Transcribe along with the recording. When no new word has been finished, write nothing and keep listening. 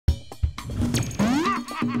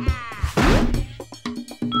Change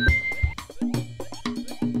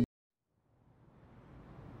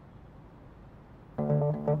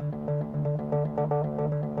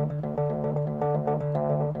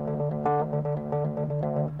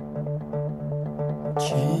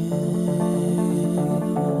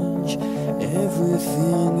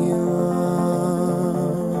everything you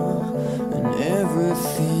are and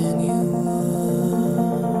everything you are.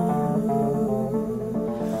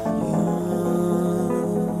 Your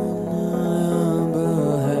number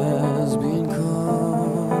has been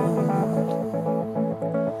called.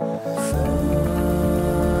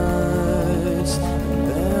 Fights and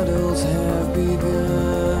battles have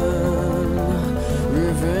begun.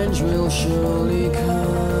 Revenge will surely come.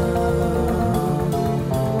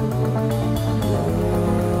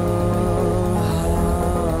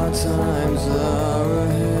 Times are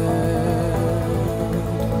ahead.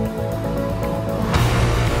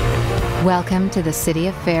 Welcome to the city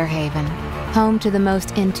of Fairhaven, home to the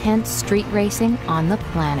most intense street racing on the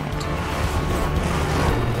planet.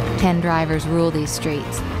 10 drivers rule these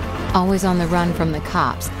streets. Always on the run from the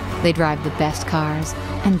cops, they drive the best cars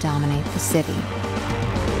and dominate the city.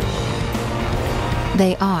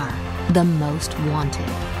 They are the most wanted.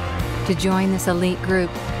 To join this elite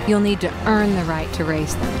group, you'll need to earn the right to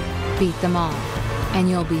race them, beat them all, and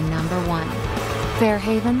you'll be #1,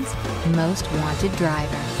 Fairhaven's most wanted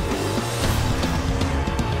driver.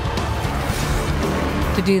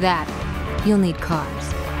 To do that, you'll need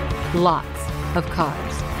cars, lots of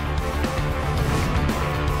cars.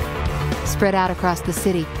 Spread out across the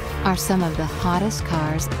city are some of the hottest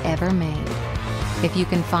cars ever made. If you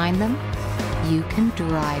can find them, you can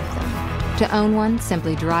drive them. To own one,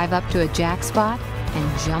 simply drive up to a jack spot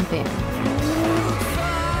and jump in.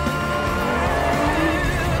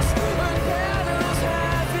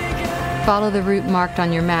 Follow the route marked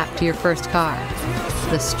on your map to your first car.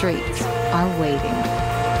 The streets are waiting.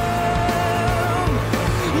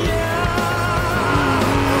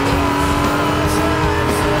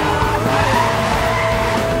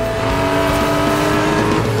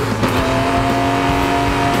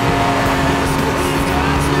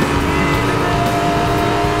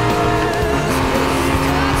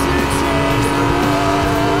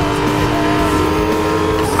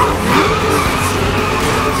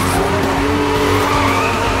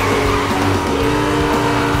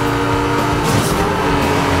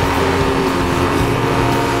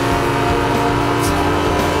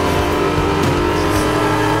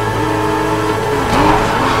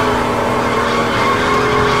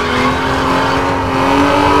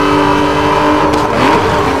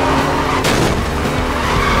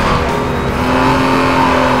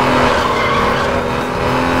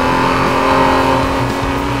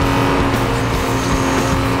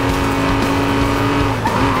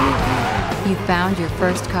 Found your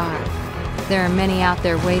first car. There are many out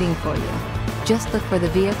there waiting for you. Just look for the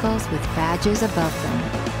vehicles with badges above them.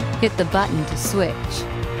 Hit the button to switch.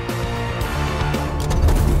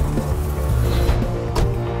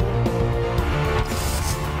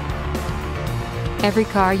 Every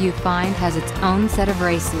car you find has its own set of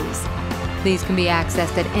races. These can be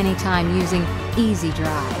accessed at any time using Easy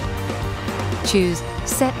Drive. Choose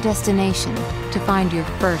Set Destination to find your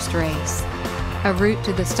first race. A route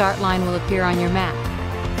to the start line will appear on your map.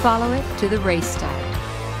 Follow it to the race start.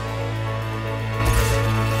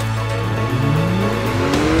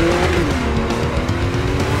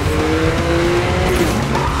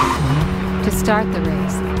 To start the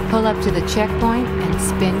race, pull up to the checkpoint and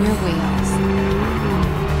spin your wheels.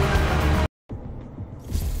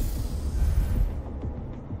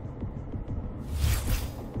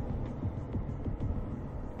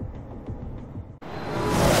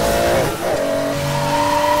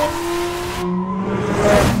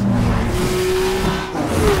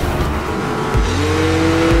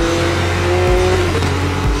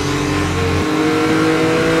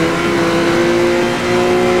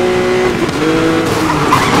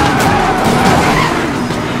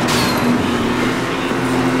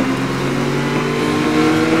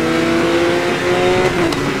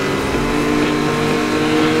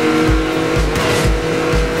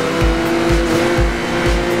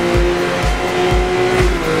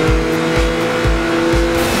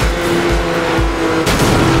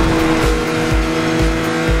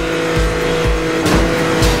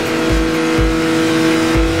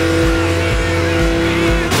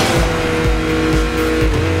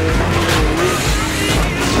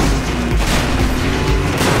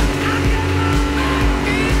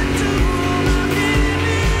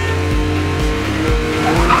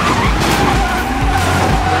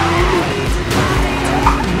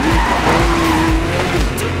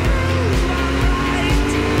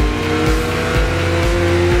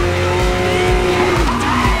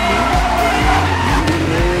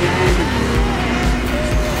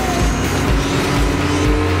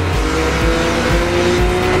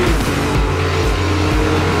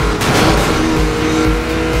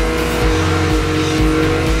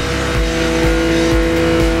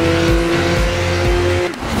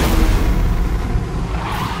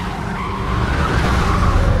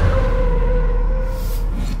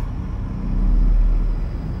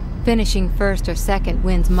 Finishing first or second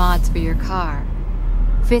wins mods for your car.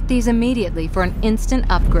 Fit these immediately for an instant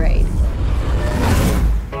upgrade.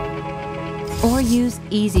 Or use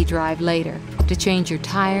Easy Drive later to change your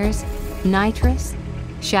tires, nitrous,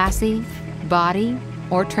 chassis, body,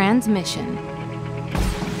 or transmission.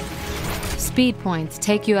 Speed points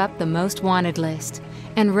take you up the most wanted list,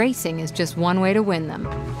 and racing is just one way to win them.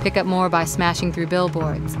 Pick up more by smashing through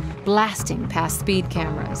billboards, blasting past speed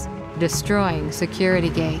cameras, destroying security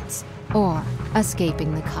gates, or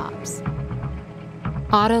escaping the cops.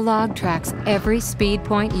 Autolog tracks every speed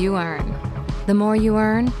point you earn. The more you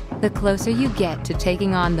earn, the closer you get to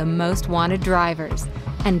taking on the most wanted drivers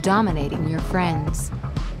and dominating your friends.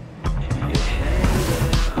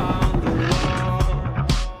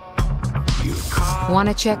 Want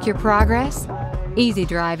to check your progress? Easy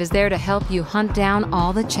Drive is there to help you hunt down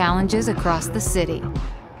all the challenges across the city.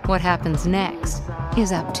 What happens next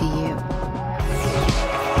is up to you.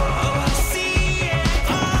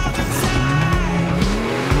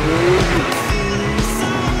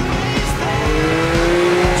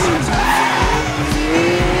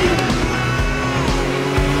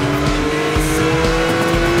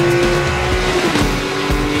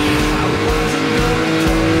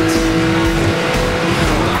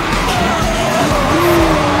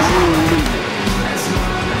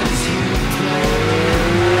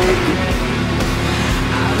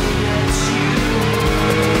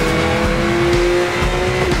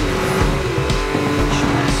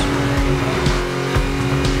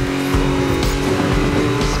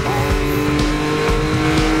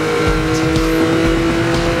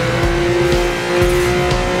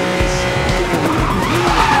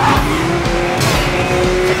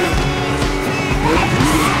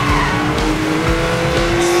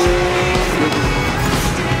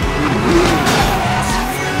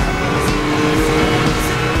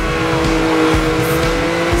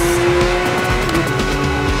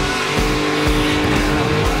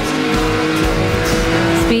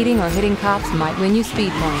 Speeding or hitting cops might win you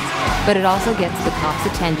speed points, but it also gets the cops'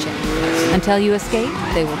 attention. Until you escape,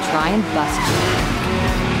 they will try and bust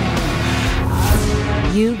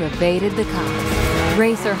you. You've evaded the cops.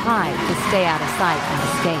 Race or hide to stay out of sight and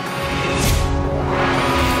escape.